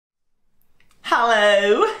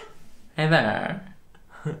Hello. Hey there.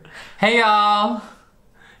 Hey y'all.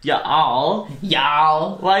 Y'all.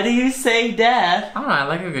 Y'all. Why do you say that? I don't know, I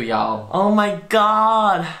like a good y'all. Oh my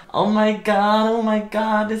god. Oh my god. Oh my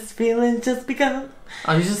god. This feeling just begun.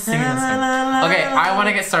 Oh, you just singing this song. Okay, I want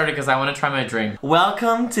to get started because I want to try my drink.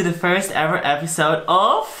 Welcome to the first ever episode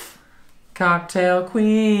of Cocktail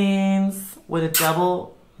Queens. with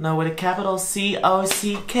a capital C-O-C-K.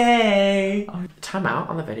 Oh, time out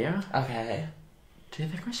on the video. Okay. Do you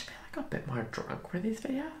think we should be like a bit more drunk for these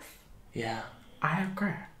videos? Yeah. I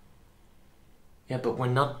agree. Yeah, but we're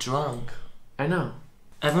not drunk. I know.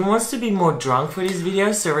 Evan wants to be more drunk for these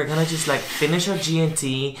videos, so we're gonna just like finish our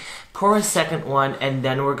G&T, pour a second one, and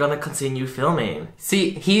then we're gonna continue filming.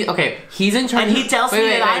 See, he's in charge. And he tells me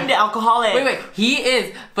that I'm the alcoholic. Wait, he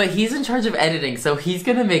is, but he's in charge of editing, so he's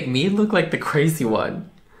gonna make me look like the crazy one.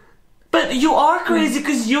 But you are crazy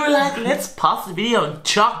because you're like, let's pause the video and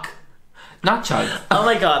chuck. Not Chug. Oh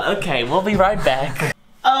my god, okay, we'll be right back.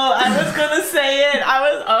 Oh, I was gonna say it.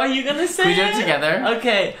 Are you gonna say it? We do it together.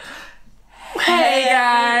 Okay. Hey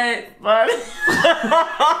guys! What?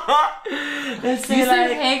 Let's say You like,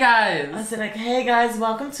 said hey guys! I said like, hey guys,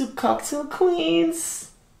 welcome to Cocktail Queens.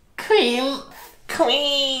 Queens.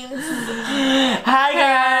 Hi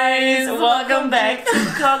guys! Welcome back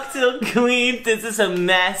to Cocktail Queens. This is a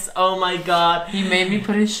mess. Oh my god. He made me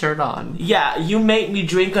put his shirt on. Yeah, you made me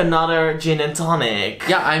drink another gin and tonic.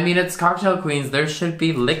 Yeah, I mean, it's Cocktail Queens. There should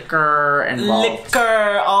be liquor involved.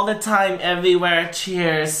 Liquor all the time, everywhere.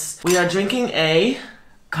 Cheers. We are drinking a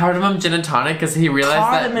cardamom gin and tonic because he realized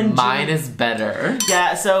Cardamom that mine gin. is better.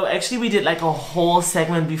 Yeah, so actually we did like a whole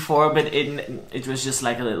segment before, but it was just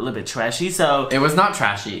like a little bit trashy, so... It was not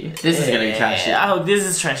trashy. This is getting trashy. Oh, this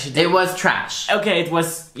is trashy. It was trash. Okay, it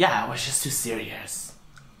was just too serious.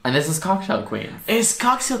 And this is Cocktail Queens. It's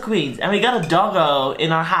Cocktail Queens, and we got a doggo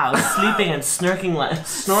in our house sleeping and snurking like...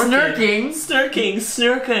 Snurking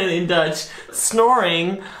in Dutch.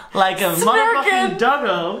 Snoring like a motherfucking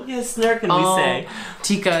doggo. Yeah, snurking we say.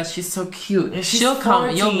 Tika, she's so cute. Yeah, She'll come,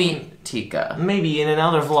 14. you'll meet Tika. Maybe in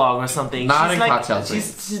another vlog or something. Not she's in like, Cocktail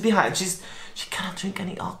Queens. She's behind. She cannot drink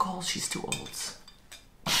any alcohol. She's too old.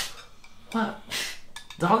 What?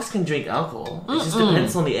 Dogs can drink alcohol. It just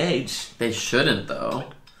depends on the age. They shouldn't though.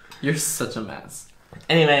 You're such a mess.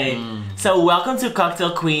 Anyway, so welcome to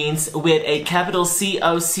Cocktail Queens with a capital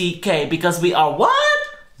C-O-C-K because we are what?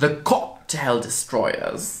 The Cocktail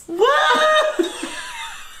Destroyers. What?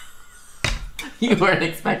 You weren't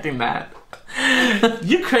expecting that.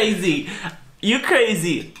 You crazy. You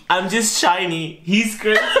crazy. I'm just shiny. He's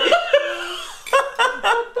crazy.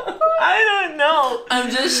 I don't know.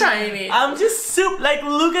 I'm just shiny. I'm just soup. Like,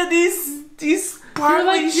 look at these You're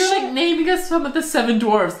like naming us some of the 7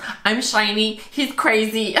 dwarfs. I'm shiny. He's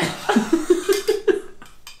crazy. I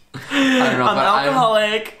don't know, I'm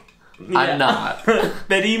alcoholic. I'm not.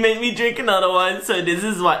 But he made me drink another one, so this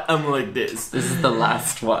is why I'm like this. This is the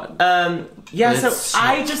last one. Yeah, But so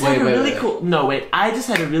I just had a really cool... No, wait. I just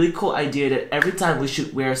had a really cool idea that every time we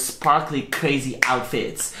should wear sparkly, crazy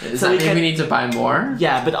outfits. Does that mean we need to buy more?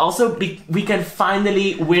 Yeah, but also we can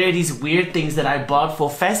finally wear these weird things that I bought for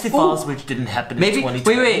festivals, which didn't happen in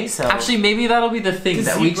 2020. Wait. So. Actually, maybe that'll be the thing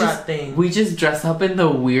that we just dress up in the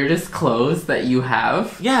weirdest clothes that you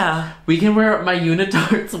have. Yeah. We can wear my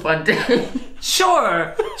unitards one day.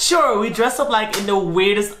 Sure. We dress up like in the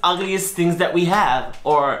weirdest, ugliest things that we have,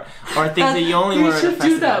 or things that you only wear at a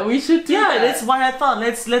festival. We should do that. Yeah, that's why I thought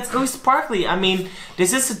let's go sparkly. I mean,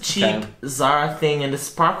 this is a cheap Zara thing, and the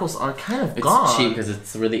sparkles are kind of gone. It's cheap because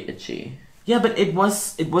it's really itchy. Yeah, but it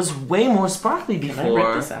was way more sparkly before. Can I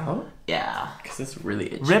rip this out? Yeah. Because it's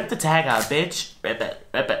really itchy. Rip the tag out, bitch. Rip it.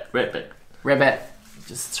 Rip it.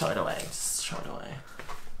 Just throw it away.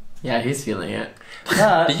 Yeah, he's feeling it.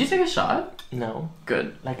 Did you take a shot? No.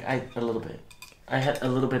 Good. Like, a little bit. I had a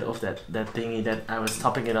little bit of that thingy that I was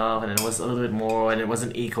topping it off, and it was a little bit more, and it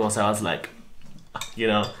wasn't equal, so I was like, you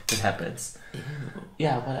know, it happens. Ew.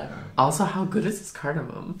 Yeah, whatever. Also, how good is this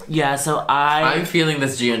cardamom? Yeah, so I'm feeling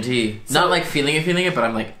this G&T. Not like feeling it, but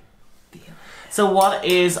I'm like... So what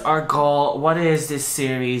is our goal? What is this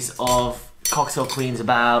series of Cocktail Queens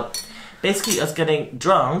about? Basically us getting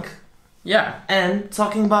drunk. Yeah. And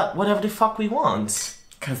talking about whatever the fuck we want.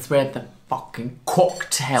 Because we're the fucking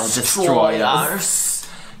cocktail destroyers.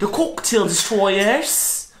 The cocktail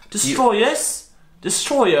destroyers.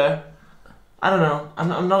 Destroyer. I don't know.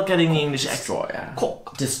 I'm not getting the English Destroyer.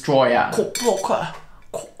 Destroyer. Blocker.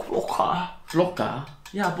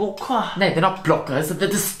 Yeah, blocker. No, they're not blockers, they're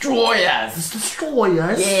destroyers. It's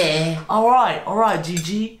destroyers? Yeah. Alright,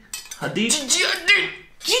 Gigi Hadid. Gigi Hadid.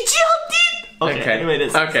 Gigi Hadid! Okay. Anyway,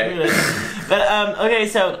 this. Okay. But okay,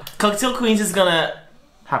 so Cocktail Queens is gonna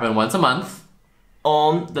happen once a month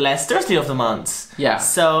on the last Thursday of the month. Yeah.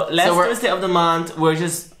 So Thursday of the month, we're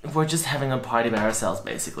just having a party by ourselves,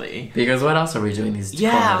 basically. Because what else are we doing these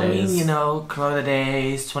Corona days? I mean, you know, Corona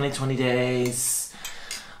days, 2020 days,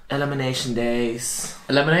 elimination days.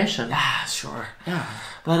 Elimination. Yeah, sure. Yeah.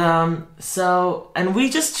 But so, and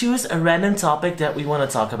we just choose a random topic that we want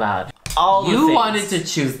to talk about. You wanted to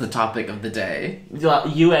choose the topic of the day.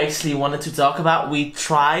 You actually wanted to talk about. We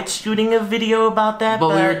tried shooting a video about that, but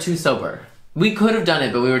we were too sober. We could have done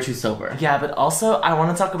it, but we were too sober. Yeah, but also I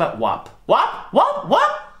want to talk about WAP. WAP? WAP?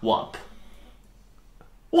 WAP? WAP.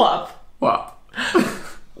 WAP. WAP.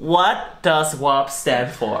 What does WAP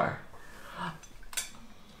stand for?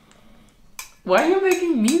 Why are you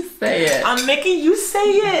making me say it? I'm making you say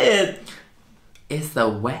it. It's the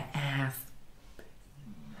wet ass.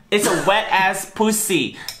 It's a wet ass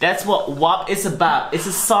pussy. That's what WAP is about. It's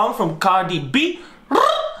a song from Cardi B.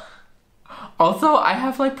 Also, I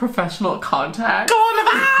have like professional contacts.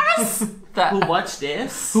 Coronavirus! Who watched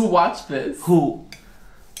this? Who watched this? Who?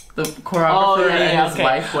 The choreographer and his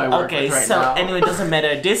wife who I work with right now. Anyway, it doesn't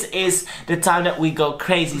matter. This is the time that we go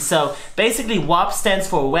crazy. So basically, WAP stands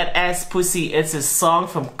for Wet Ass Pussy. It's a song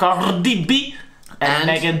from Cardi B and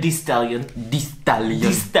Megan Thee Stallion. Thee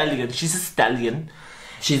Stallion. She's a stallion.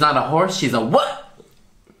 She's not a horse. She's a what?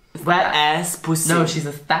 Wet ass pussy. No, she's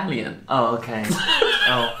a stallion. Oh, okay.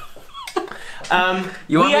 Oh.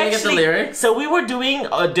 You want me to get the lyrics? So we were doing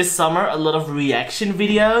this summer a lot of reaction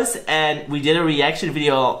videos, and we did a reaction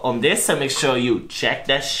video on this, so make sure you check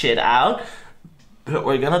that shit out. But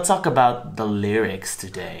we're gonna talk about the lyrics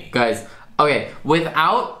today. Guys, okay,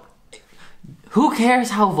 who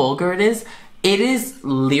cares how vulgar it is? It is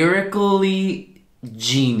lyrically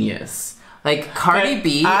genius. Like, Cardi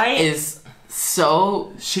B is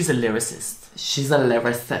so... She's a lyricist. She's a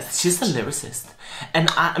lyricist. She's a lyricist. And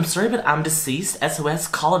I'm sorry, but I'm deceased. SOS,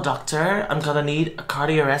 call a doctor. I'm gonna need a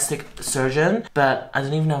cardiothoracic surgeon. But I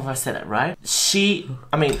don't even know if I said it right.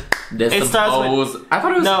 There's some hoes. I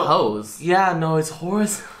thought it was hoes. Yeah, no, it's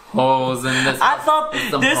horse. Hoes in this house. I thought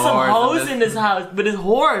there's some hoes in this house, but it's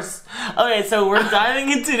horse. Okay, so we're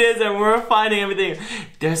diving into this and we're finding everything.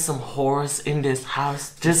 There's some horse in this house.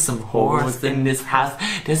 There's some horse in this house.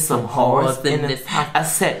 There's some horse in this house. I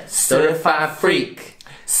said certified freak.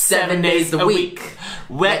 7 days a week.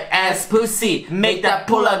 Wet ass pussy. Make that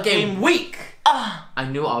pull-out game weak. I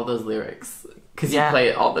knew all those lyrics. Because you play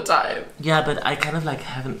it all the time. Yeah, but I kind of like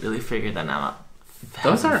haven't really figured that out.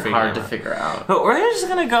 Those are hard to figure out. But we're just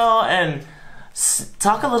gonna go and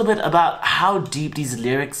talk a little bit about how deep these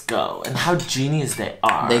lyrics go and how genius they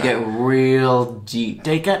are. They get real deep.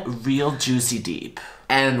 They get real juicy deep.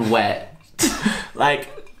 And wet. Like,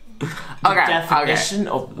 the definition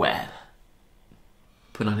of wet.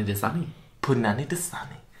 Punani Desani. Punani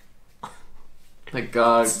Desani. My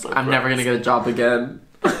God, so I'm never gonna get a job again.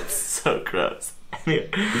 So gross.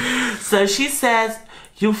 Anyway. So she says,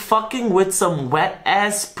 you fucking with some wet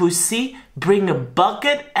ass pussy, bring a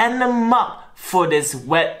bucket and a mop for this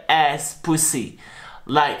wet ass pussy.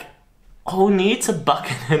 Like, who needs a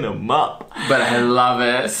bucket and a mop? But I love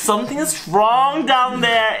it. Something is wrong down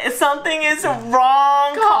there. Something is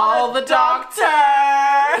wrong. Call the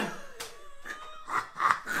doctor.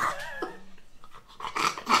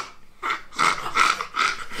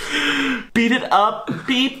 Beat it up,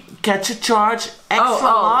 beep, catch a charge, extra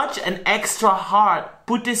large and extra hard.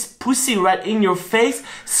 Put this pussy right in your face,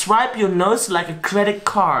 swipe your nose like a credit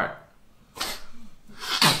card.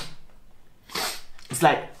 It's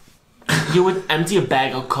like you would empty a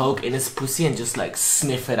bag of coke in his pussy and just like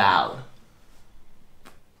sniff it out.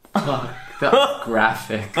 That's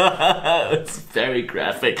graphic. It's very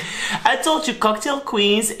graphic. I told you, Cocktail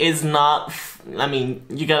Queens is not... I mean,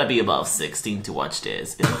 you gotta be above 16 to watch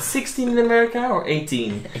this. Is it 16 in America or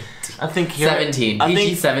 18? 18. I think here... 17.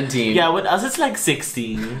 PG 17. Yeah, with us it's like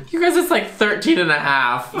 16. You guys it's like 13 and a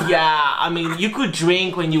half. Yeah, I mean, you could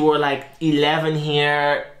drink when you were like 11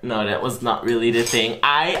 here. No, that was not really the thing.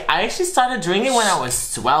 I actually started drinking when I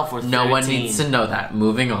was 12 or 13. No one needs to know that.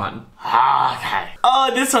 Moving on. Okay.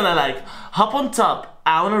 Oh, this one I like. Hop on top.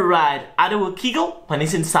 I wanna ride. I do a kegel when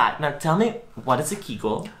it's inside. Now tell me, what is a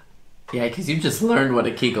kegel? Yeah, because you just learned what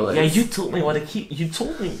a kegel is. Yeah, you told me what a kegel... You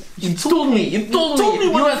told me. You told me. You told me.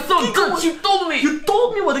 You are so good. You told me. You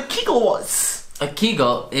told me what a kegel was. A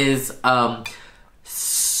kegel is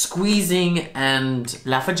squeezing and...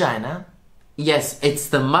 La vagina. Yes, it's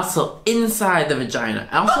the muscle inside the vagina.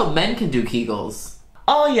 Also, men can do kegels.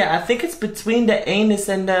 Oh yeah, I think it's between the anus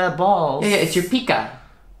and the balls. Yeah, it's your pica.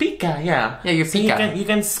 Pica, yeah. Yeah, your pica. You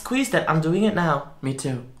can squeeze that. I'm doing it now. Me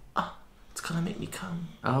too. It's gonna make me come.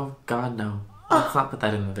 Oh God, no. Let's not put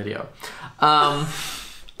that in the video. I'll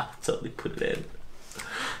totally put it in.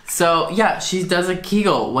 So yeah, she does a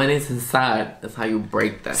Kegel when it's inside. That's how you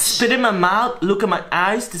break that. Spit in my mouth, look at my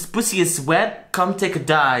eyes. This pussy is wet. Come take a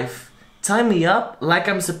dive. Tie me up like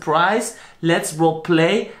I'm surprised. Let's role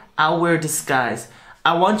play. I'll wear disguise.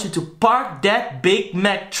 I want you to park that Big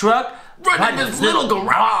Mac truck right in this little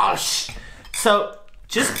garage. So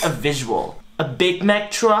just a visual. A Big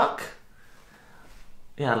Mac truck.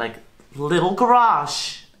 Yeah, like little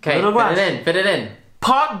garage. Okay, fit it in.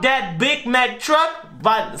 Park that Big Mac truck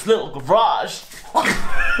right in this little garage.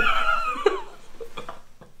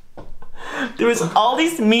 There was all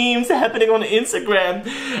these memes happening on Instagram.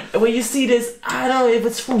 And when you see this, I don't know if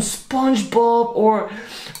it's from SpongeBob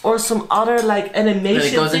or some other like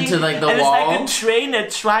animation it goes thing. into like the and wall. It's like a train that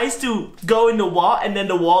tries to go in the wall and then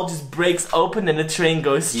the wall just breaks open and the train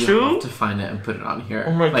goes through. You have to find it and put it on here.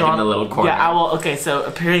 Oh my like God. in the little corner. Yeah, I will. Okay, so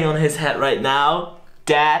appearing on his head right now,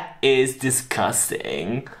 that is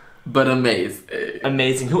disgusting. But amazing.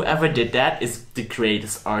 Amazing. Whoever did that is the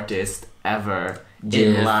greatest artist ever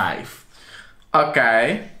in life.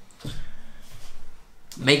 Okay.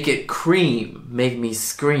 Make it cream. Make me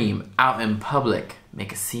scream. Out in public.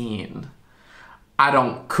 Make a scene. I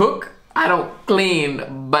don't cook. I don't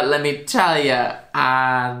clean. But let me tell ya,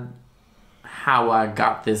 how I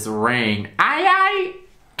got this ring. Aye.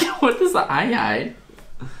 What is the aye?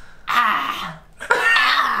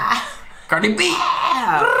 Cardi B.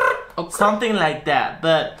 Okay. Something like that,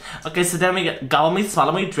 but okay. So then we get gobble me,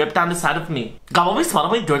 swallow me, drip down the side of me. Gobble me, swallow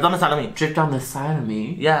me, drip down the side of me. Drip down the side of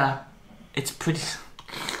me. Yeah, it's pretty.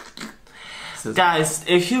 Guys,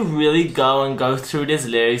 if you really go through these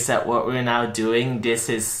lyrics at what we're now doing, this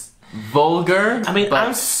is vulgar. I mean,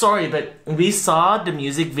 I'm sorry, but we saw the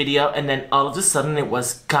music video, and then all of a sudden it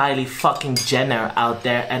was Kylie fucking Jenner out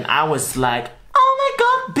there, and I was like, oh my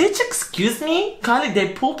God, bitch, excuse me? Kylie,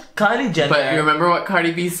 they pulled Kylie Jenner. But you remember what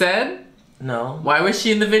Cardi B said? No. Why was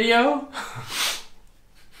she in the video?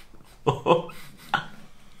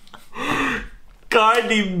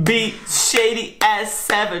 Cardi B, shady ass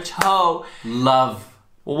savage hoe. Love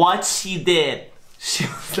what she did. She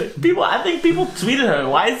was like, I think people tweeted her.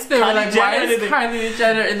 Why is Kylie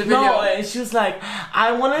Jenner in the video? No, and she was like,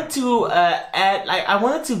 I wanted to add, like, I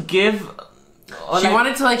wanted to give. She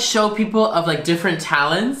wanted to like show people of like different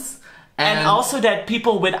talents. And also that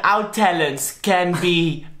people without talents can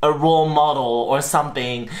be a role model or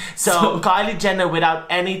something. So Kylie Jenner without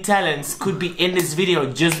any talents could be in this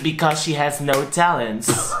video just because she has no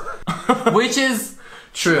talents. Which is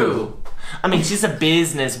true. I mean, she's a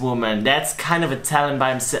businesswoman. That's kind of a talent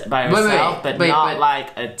by herself, but not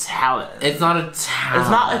like a talent. It's not a talent. It's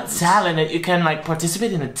not a talent that you can like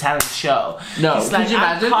participate in a talent show. No, she's like, could you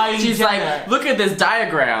imagine? She's Jenner. like, look at this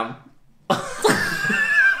diagram.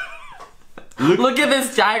 Look at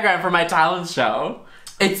this diagram for my talent show.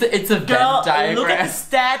 It's a Venn diagram. Look at the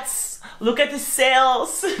stats. Look at the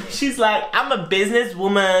sales. She's like, I'm a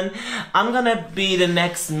businesswoman. I'm gonna be the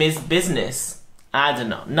next Miss Business. I don't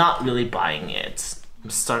know. Not really buying it.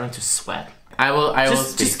 I'm starting to sweat. I will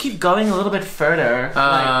just keep going a little bit further.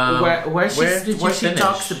 Like where she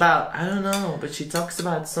talks about, I don't know, but she talks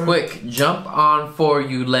about some. Quick, jump on for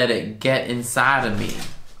you, let it get inside of me.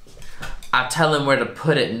 I tell him where to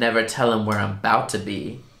put it, never tell him where I'm about to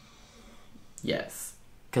be. Yes.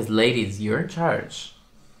 Because ladies, you're in charge.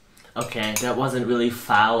 Okay, that wasn't really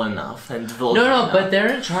foul enough and vulgar enough. But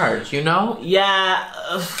they're in charge, you know? Yeah,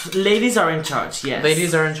 ladies are in charge, yes.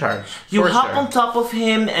 Ladies are in charge. You hop on top of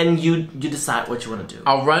him and you decide what you want to do.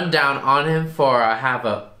 I'll run down on him for I have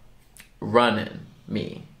a running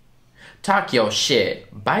me. Talk your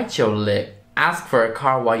shit, bite your lip, ask for a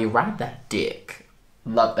car while you ride that dick.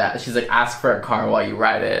 Love that. She's like, ask for a car while you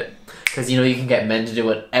ride it. Because you know you can get men to do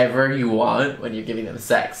whatever you want when you're giving them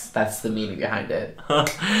sex. That's the meaning behind it.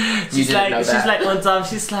 She's like one time,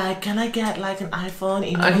 she's like, can I get like an iPhone?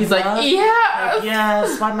 And he's like, yeah. Like,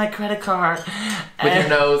 yeah, swipe my credit card. With your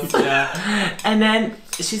nose. Yeah. And then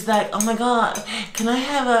she's like, oh my God, can I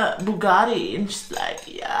have a Bugatti? And she's like,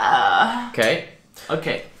 yeah.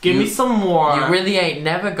 Okay, give me some more. You really ain't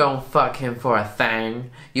never gonna fuck him for a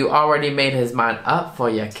thing. You already made his mind up for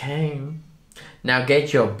you came. Now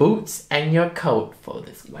get your boots and your coat for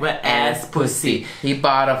this wet ass pussy. He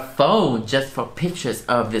bought a phone just for pictures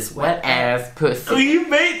of this wet ass pussy.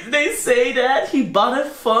 They say that? He bought a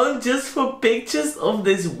phone just for pictures of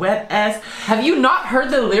this wet ass. Have you not heard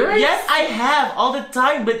the lyrics? Yes, I have all the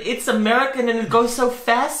time, but it's American and it goes so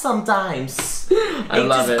fast sometimes. I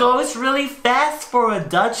love it. It just goes really fast for a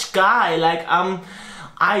Dutch guy. Like,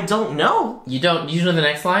 I don't know. You know the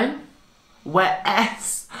next line? Wet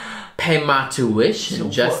ass. Pay my tuition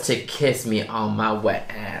just to kiss me on my wet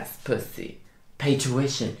ass pussy. Pay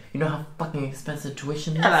tuition. You know how fucking expensive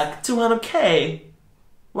tuition is? Yeah, like $200K.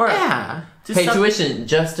 Word. Yeah. Pay tuition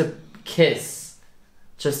just to kiss.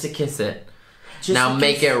 Just to kiss it. Just now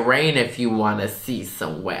make it rain if you want to see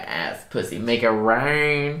some wet ass pussy. Make it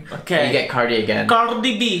rain. Okay. You get Cardi again.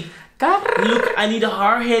 Cardi B. Look, I need a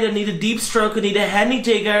hard hit, I need a deep stroke, I need a henny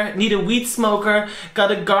digger, need a weed smoker, got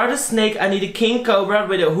a garter snake, I need a king cobra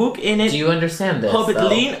with a hook in it. Do you understand this? Hope it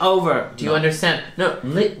lean over. Do you understand? No.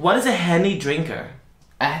 What is a henny drinker?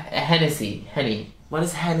 A Hennessy. Henny. What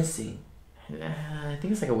is Hennessy? I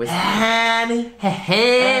think it's like a whiskey. Henny.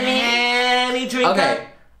 Henny drinker. Okay.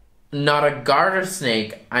 Not a garter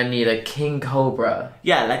snake. I need a king cobra.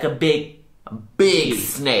 Yeah, like a big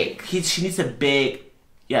snake. She needs a big.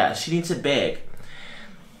 Yeah, she needs a big.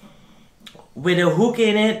 With a hook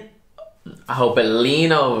in it. I hope it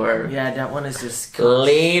lean over. Yeah, that one is just...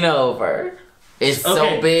 Lean over. It's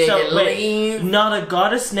so big it leans. Not a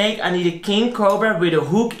garter snake. I need a king cobra with a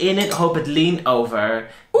hook in it. Hope it lean over.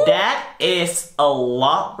 Ooh. That is a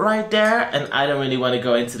lot right there. And I don't really want to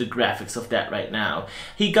go into the graphics of that right now.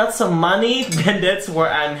 He got some money. Then that's where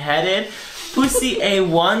I'm headed. Pussy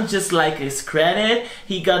A1 just like his credit.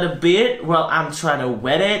 He got a bit while I'm trying to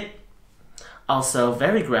wet it. Also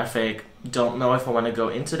very graphic. Don't know if I want to go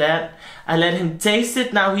into that. I let him taste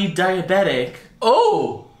it. Now he's diabetic.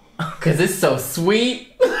 Oh! Cause it's so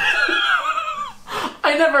sweet.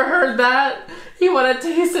 I never heard that. He wanted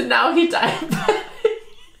to taste it. Now he diabetic.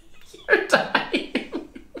 You're dying.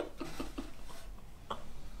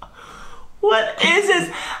 What is this?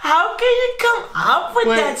 How can you come up with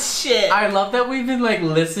that shit? I love that we've been like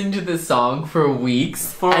listening to this song for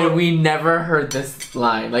weeks and we never heard this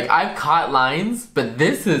line. Like I've caught lines, but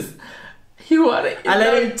this is I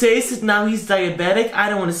let him taste it. Now he's diabetic. I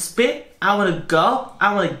don't want to spit. I want to go.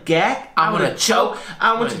 I want to gag. I want to choke.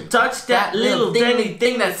 I want to touch that little dangly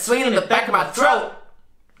thing that's swinging in the back of my throat.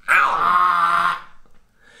 Ah.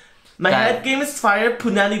 My head game is fire.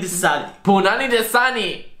 Punani Desani. Punani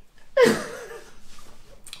Desani.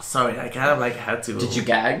 Sorry, I kind of like had to. Did you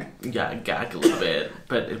gag? Yeah, I gagged a little bit,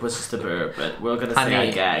 but it was just a burp. But we're gonna say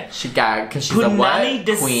I gag. She gagged because she's a what? Punani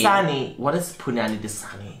Desani. What is Punani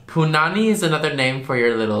Desani? Punani is another name for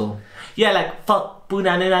your little. Yeah, like fuck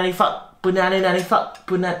Punani Nani fuck Punani Nani fuck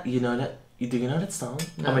Punani. You know that? Do you know that song?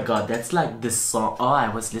 No. Oh my god, that's like this song. Oh, I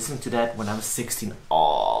was listening to that when I was 16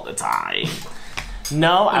 all the time.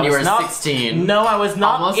 No, I was not. 16. No, I was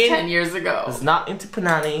not. Almost 10 years ago. I was not into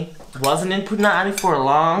Punani. Wasn't in Punani for a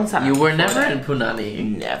long time. You were never in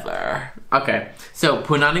Punani. Never. Okay, so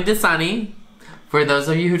Punani Dasani. For those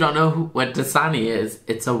of you who don't know what Dasani is,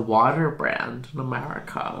 it's a water brand in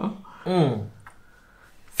America.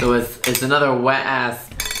 So it's another wet ass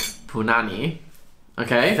Punani.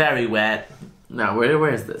 Okay. Very wet. No,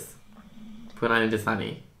 where is this? Punani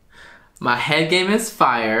Dasani. My head game is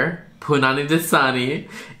fire. Punani Dasani.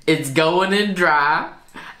 It's going in dry.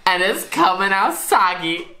 And it's coming out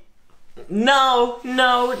soggy. No.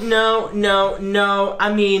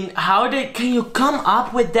 I mean, can you come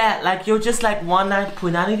up with that? Like, you're just like one night,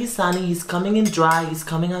 Punani Dasani, he's coming in dry, he's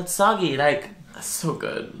coming out soggy. Like, that's so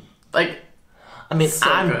good. Like, I mean, so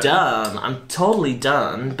I'm done. I'm totally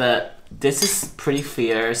done, but this is pretty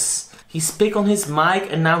fierce. He spit on his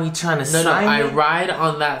mic and now he's trying to sign me. I ride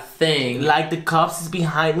on that thing. Like the cops is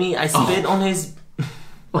behind me. I spit on his...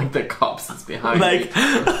 Like the cops is behind me. Like,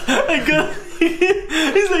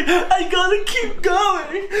 he's like, I gotta keep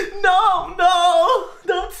going. No,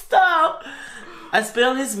 don't stop. I spit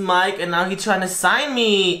on his mic and now he's trying to sign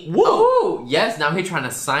me. Woo! Oh, yes, now he's trying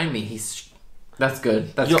to sign me. That's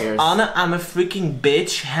good. That's Your fierce. Honor, I'm a freaking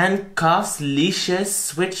bitch. Handcuffs, leashes,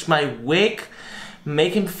 switch my wig.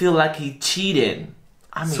 Make him feel like he cheated.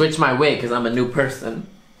 I mean, switch my wig because I'm a new person.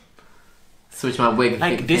 Switch my wig.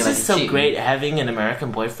 Like, this is so great having an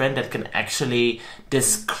American boyfriend that can actually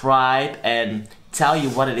describe and tell you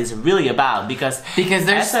what it is really about because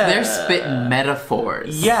they're spitting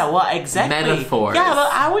metaphors. Yeah, well, exactly. Metaphors. Yeah, well,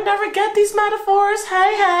 I would never get these metaphors.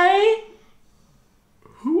 Hey.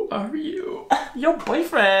 Who are you? Your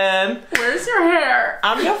boyfriend. Where's your hair?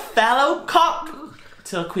 I'm your fellow cock.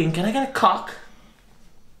 Till Queen, can I get a cock?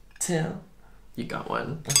 Till. You got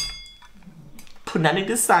one. Punani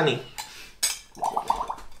Dasani.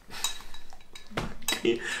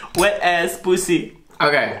 Wet ass pussy.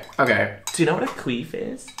 Okay. Do you know what a queef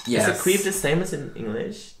is? Yes. Is a queef the same as in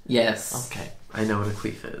English? Yes. Okay. I know what a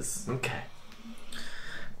queef is. Okay.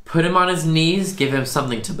 Put him on his knees, give him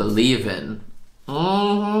something to believe in.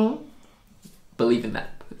 Believe in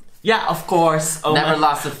that. Yeah, of course. Oh, never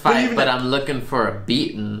lost a fight, but I'm looking for a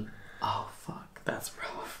beating. Oh, fuck. That's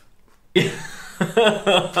rough. In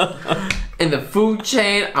the food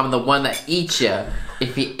chain, I'm the one that eats ya.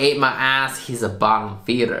 If he ate my ass, he's a bottom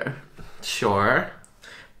feeder. Sure.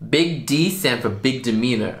 Big D stand for big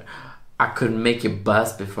demeanor. I could make you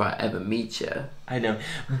bust before I ever meet ya. I know.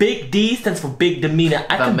 Big D stands for big demeanor.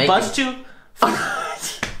 I can bust you.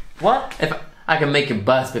 What? If I can make you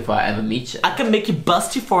bust before I ever meet ya. I can make you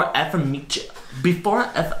bust you before I ever meet you.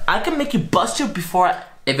 I can make you bust you before I...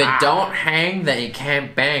 If it don't hang, then you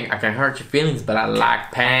can't bang. I can hurt your feelings, but I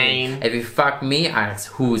like pain. If you fuck me, I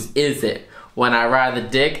ask whose is it? When I ride the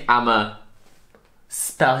dick, I'ma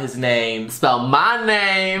spell his name. Spell my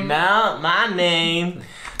name. No, my name.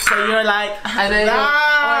 So you're like, and then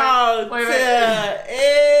wait,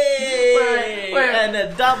 and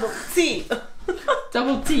a double T.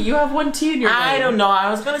 Double T. You have one T in your name. I don't know.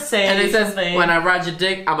 I was gonna say. And it says, when I ride your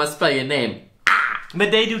dick, I'ma spell your name.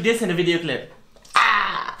 But they do this in the video clip.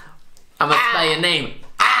 I'ma spell your name.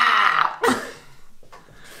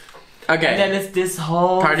 Okay. And then it's this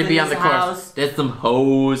whole Cardi B on the course. There's some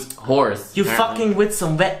horse. You fucking with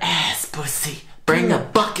some wet ass pussy. Bring a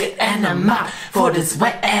bucket and a mop for this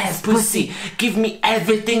wet ass pussy. Give me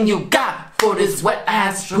everything you got for this wet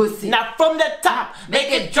ass pussy. Now from the top,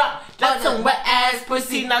 make it drop. That's some wet ass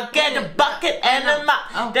pussy. Now get a bucket and a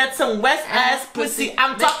mop. That's some wet ass pussy.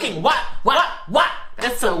 I'm talking what?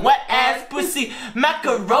 That's some wet ass pussy.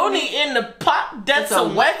 Macaroni in the pot. That's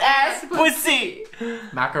some wet ass pussy.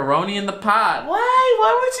 Macaroni in the pot. Why?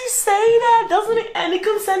 Why would you say that? Doesn't make any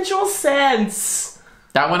consensual sense.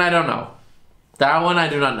 That one I don't know. That one I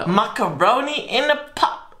do not know. Macaroni in the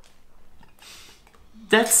pot.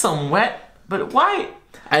 That's some wet. But why?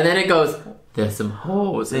 And then it goes, there's some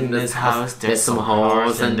hoes in this house. There's some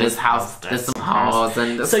hoes in this house. There's some hoes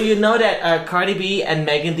in this. So you know that Cardi B and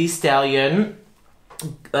Megan Thee Stallion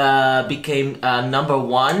became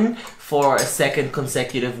 #1 for a second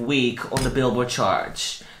consecutive week on the Billboard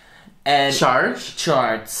chart. And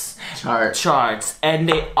charts. And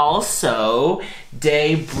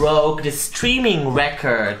they broke the streaming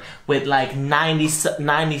record with like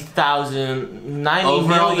 90,000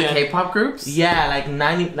 all the K-pop groups? Yeah, like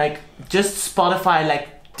 90, like just Spotify,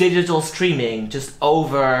 like digital streaming, just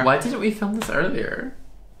over. Why didn't we film this earlier?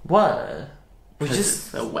 What? We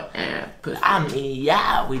just a wet ass pussy. I mean,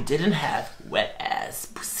 yeah, we didn't have wet ass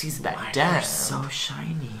pussies back then. You're so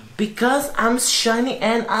shiny. Because I'm shiny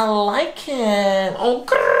and I like it.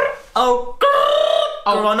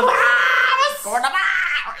 Coronavirus.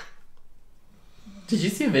 Did you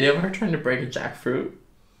see a video of her trying to break a jackfruit?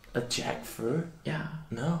 A jackfruit? Yeah.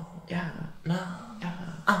 No. Yeah. No. Yeah.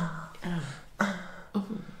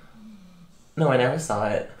 No, I never saw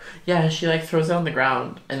it. Yeah, she like throws it on the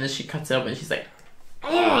ground and then she cuts it open and she's like,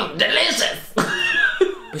 delicious!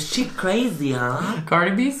 But she crazy, huh?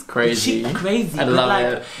 Cardi B's crazy. She crazy. I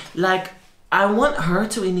love it. Like, I want her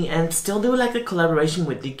to, in the end, still do like a collaboration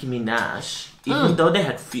with Nicki Minaj. Even though they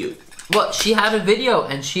had feud. Well, she had a video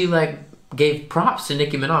and she like gave props to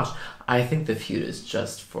Nicki Minaj. I think the feud is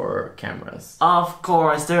just for cameras. Of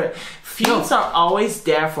course, feuds are always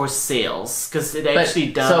there for sales because it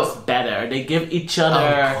actually does better. They give each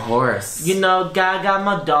other, of course, you know, Gaga,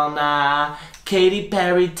 Madonna, Katy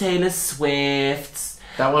Perry, Taylor Swift.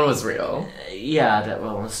 That one was real. Yeah, that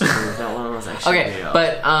one was true. That one was actually real.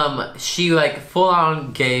 But she like full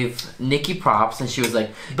on gave Nicki props and she was like,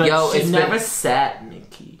 but "Yo, she never said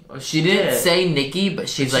Nicki." Or she didn't say Nicki, but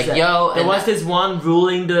she's like, said, "Yo." There was this one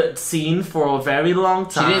ruling the scene for a very long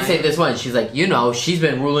time. She didn't say this one. She's like, you know, she's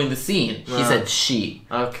been ruling the scene. She said she.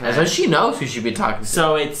 Okay. So she knows who she'd be talking to.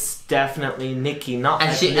 So it's definitely Nicki, not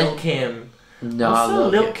like Lil' Kim. No, also,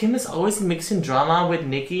 Lil' Kim is always mixing drama with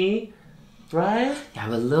Nicki, right? Yeah,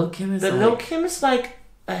 but Lil' Kim is Lil' Kim is like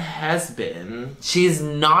a has-been. She's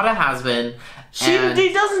not a has-been. She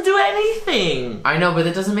doesn't do anything. I know, but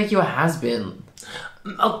that doesn't make you a has-been.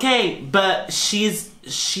 Okay, but she's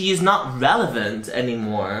not relevant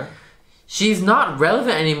anymore. She's not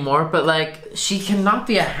relevant anymore, but like she cannot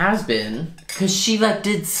be a has-been because she like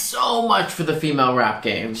did so much for the female rap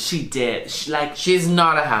game. She did. She's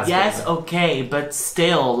not a has-been. Yes, okay, but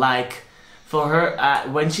still, like for her,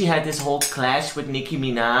 when she had this whole clash with Nicki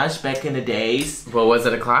Minaj back in the days. Well, was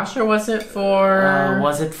it a clash or was it for?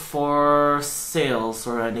 Was it for sales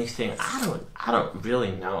or anything? I don't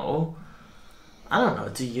really know. I don't know.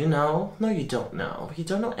 Do you know? No, you don't know. You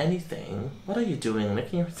don't know anything. What are you doing?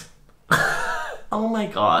 Licking your... Oh my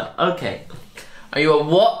god. Okay. Are you a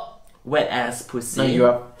what? Wet ass pussy. No, you're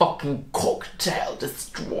a fucking cocktail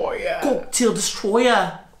destroyer. Cocktail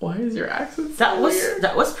destroyer. Why is your accent so weird?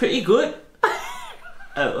 That was pretty good.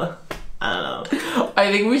 Oh, I don't know.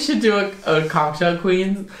 I think we should do a cocktail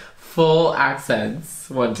queen full accents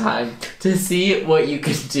one time to see what you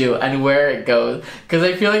can do and where it goes. Because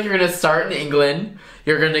I feel like you're gonna start in England,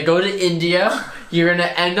 you're gonna go to India, you're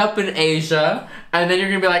gonna end up in Asia, and then you're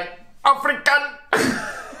gonna be like, African!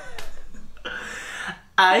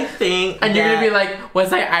 I think and you're gonna be like,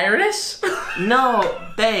 was I Irish? No,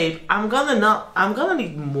 babe, I'm gonna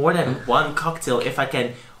need more than one cocktail if I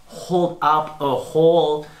can hold up a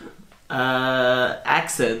whole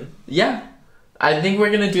accent. Yeah. I think we're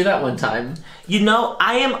gonna do that one time. You know,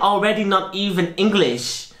 I am already not even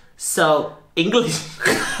English. So, English.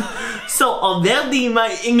 So, already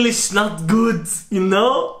my English not good, you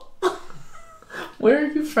know? Where are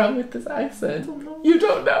you from with this accent? I don't know. You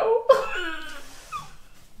don't know?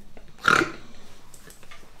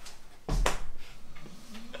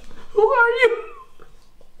 Who are you?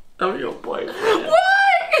 I'm your boyfriend. Why?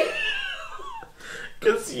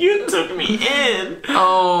 Because you took me in.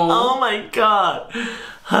 Oh. Oh my god.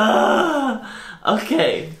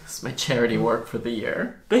 Okay. This is my charity work for the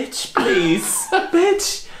year. Bitch, please.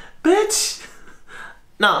 Bitch.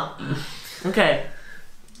 No. Okay.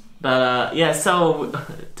 But yeah, so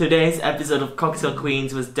today's episode of Cocktail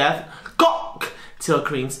Queens was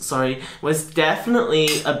was definitely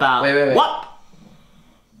about wait. what?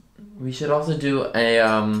 We should also do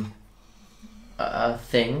a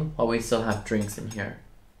thing while we still have drinks in here.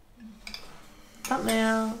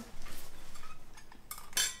 Thumbnail.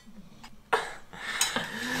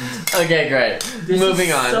 Okay, great.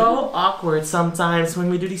 Moving on. So awkward sometimes when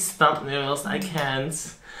we do these thumbnails. I can't.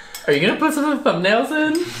 Are you gonna put some of the thumbnails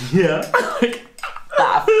in? Yeah. Like,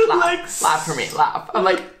 laugh for me, laugh. I'm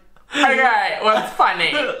like, okay, what's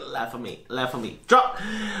funny? Laugh at me. Drop.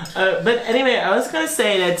 But anyway, I was gonna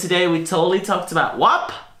say that today we totally talked about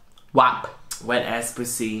WAP. WAP. Wet ass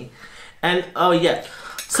pussy. And oh yeah.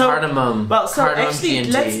 So, cardamom. Well, so cardamom actually,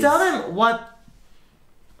 G&Gs. let's tell them what.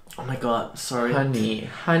 Oh my god, sorry. Honey.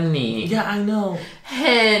 Yeah, I know.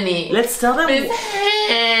 Honey. Let's tell them. Honey.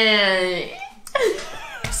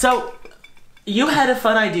 So, you had a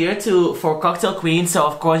fun idea for Cocktail Queen, so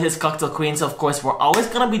of course it's Cocktail Queen, so of course we're always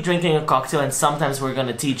gonna be drinking a cocktail, and sometimes we're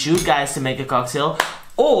gonna teach you guys to make a cocktail,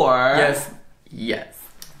 or... Yes.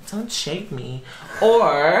 Don't shake me.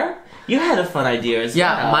 Or, you had a fun idea as well.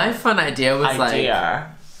 Yeah, my fun idea was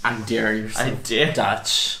idea. You're so idea.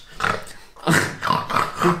 Dutch.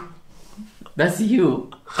 That's you.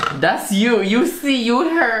 That's you. You see, you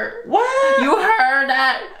heard. What? You heard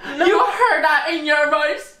that. No. You heard that in your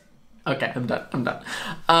voice. Okay, I'm done.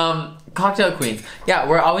 Cocktail Queens. Yeah,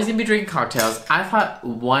 we're always gonna be drinking cocktails. I thought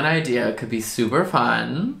one idea could be super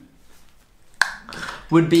fun.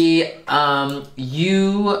 Would be,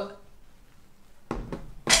 you...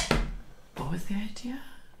 What was the idea?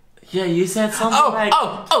 Yeah, you said something like...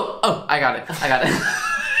 Oh, I got it.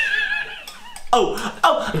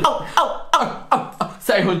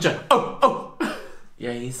 Say huncha. Oh.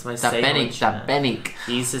 Yeah, he's my Bennick.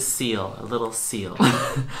 He's a seal, a little seal.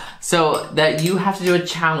 So that you have to do a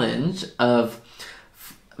challenge of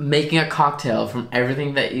making a cocktail from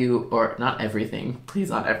everything that you, or not everything, please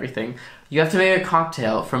not everything. You have to make a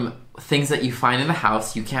cocktail from things that you find in the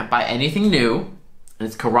house. You can't buy anything new. And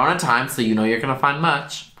it's Corona time, so you know you're gonna find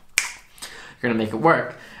much. You're gonna make it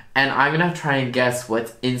work. And I'm gonna try and guess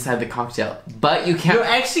what's inside the cocktail. But you can't... You're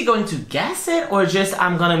actually going to guess it, or just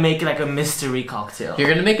I'm gonna make like a mystery cocktail? You're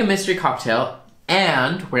gonna make a mystery cocktail,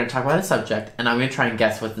 and we're gonna talk about a subject, and I'm gonna try and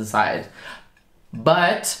guess what's inside.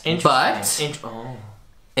 But it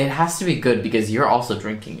has to be good because you're also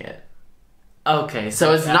drinking it. Okay.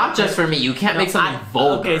 So it's not just for me. You can't make something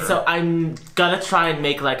vulgar. Okay, so I'm gonna try and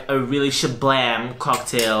make like a really shablam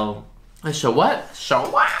cocktail. A show what? Show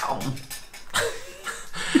wow.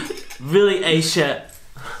 Really a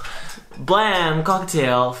blam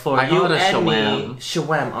cocktail for I you call it a and shawam. Me.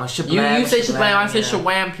 Shawam or shablam. You say shablam, I say yeah.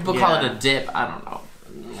 shawam. People call it a dip. I don't know.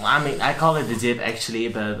 I mean, I call it a dip actually,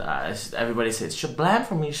 but everybody says shablam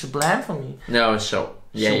for me. No, show.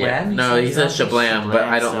 Yeah. Shablam? No, he says shablam, but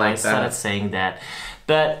I don't like that. I started saying that.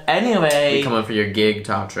 But anyway... We come on for your gig,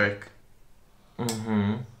 Totrick.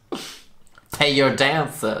 Mm-hmm. Pay your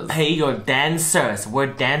dancers. Pay your dancers. We're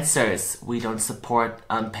dancers. We don't support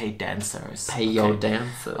unpaid dancers. Pay your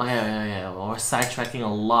dancers. Oh, yeah. Well, we're sidetracking a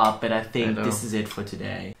lot, but I think this is it for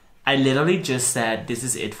today. I literally just said this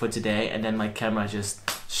is it for today, and then my camera just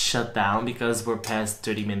shut down because we're past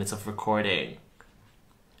 30 minutes of recording.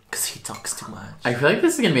 Because he talks too much. I feel like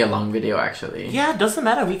this is going to be a long video, actually. Yeah, it doesn't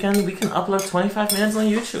matter. We can upload 25 minutes on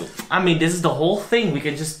YouTube. I mean, this is the whole thing. We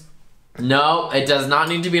can just... No, it does not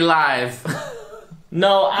need to be live.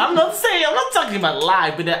 No, I'm not talking about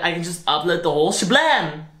live, but I can just upload the whole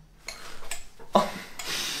shablam. Oh.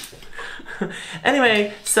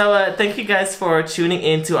 Anyway, so thank you guys for tuning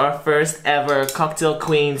in to our first ever Cocktail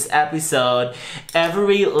Queens episode.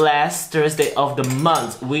 Every last Thursday of the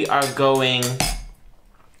month, we're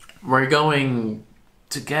going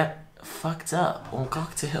to get fucked up on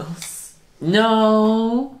cocktails.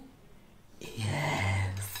 No. Yes.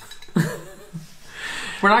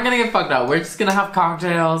 We're not gonna get fucked up. We're just gonna have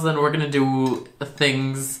cocktails and we're gonna do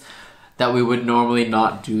things that we would normally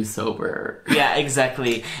not do sober. Yeah,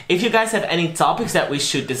 exactly. If you guys have any topics that we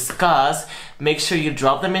should discuss, make sure you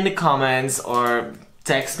drop them in the comments or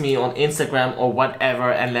text me on Instagram or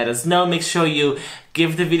whatever and let us know. Make sure you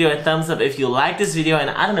give the video a thumbs up if you like this video,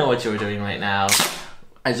 and I don't know what you're doing right now.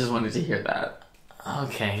 I just wanted to hear that.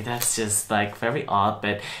 Okay, that's just like very odd,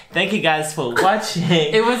 but thank you guys for watching.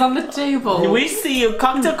 It was on the table. We see you.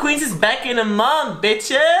 Cocktail Queens is back in a month,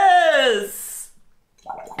 bitches!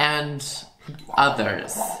 And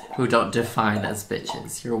others who don't define as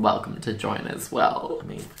bitches, you're welcome to join as well. I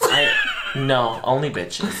mean, no, only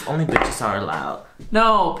bitches. Only bitches are allowed.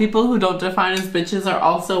 No, people who don't define as bitches are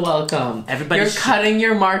also welcome. You're cutting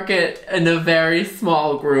your market in a very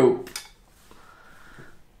small group.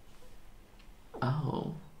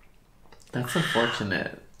 Oh, that's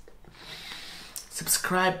unfortunate.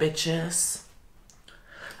 Subscribe, bitches.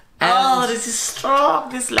 Oh, this is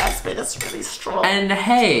strong. This last bit is really strong. And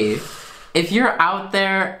hey, if you're out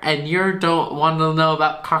there and you don't want to know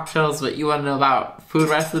about cocktails, but you want to know about food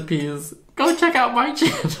recipes, go check out my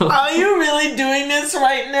channel. Are you really doing this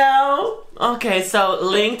right now? Okay, so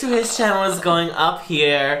link to his channel is going up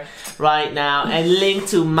here right now, and link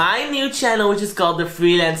to my new channel, which is called The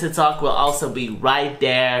Freelancer Talk, will also be right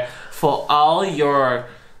there for all your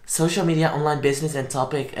social media, online business,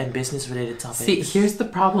 and business related topics. See, here's the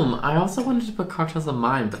problem. I also wanted to put cocktails on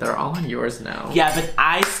mine, but they're all on yours now. Yeah, but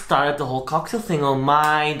I started the whole cocktail thing on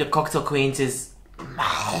mine. The Cocktail Queens is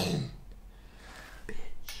mine. Bitch.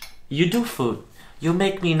 You do food. You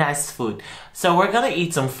make me nice food. So we're gonna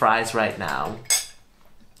eat some fries right now.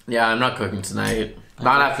 Yeah, I'm not cooking tonight.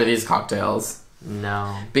 Not after these cocktails.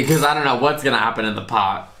 No. Because I don't know what's gonna happen in the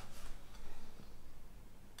pot.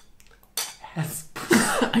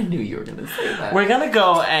 I knew you were gonna say that. We're gonna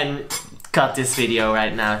go and cut this video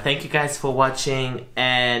right now. Thank you guys for watching,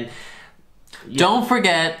 and don't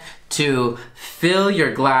forget to fill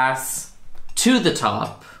your glass to the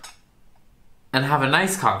top and have a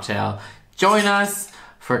nice cocktail. Join us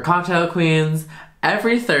for Cocktail Queens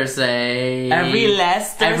every Thursday. Every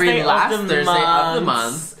last Thursday of the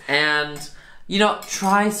month. And you know,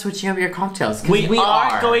 try switching up your cocktails. We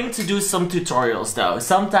are going to do some tutorials though.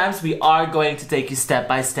 Sometimes we are going to take you step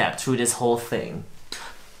by step through this whole thing.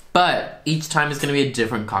 But each time is going to be a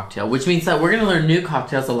different cocktail, which means that we're going to learn new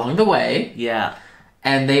cocktails along the way. Yeah.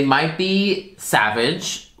 And they might be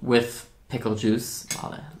savage with pickle juice. Oh,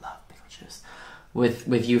 I love pickle juice.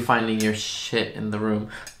 With you finding your shit in the room.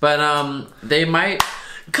 But they might...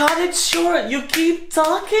 Cut it short. You keep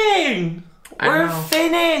talking. We're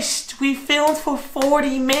finished. We filmed for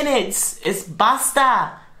 40 minutes. It's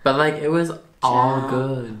basta. But like, it was all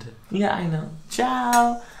good. Yeah, I know.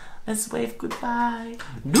 Ciao. Let's wave goodbye.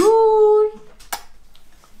 No.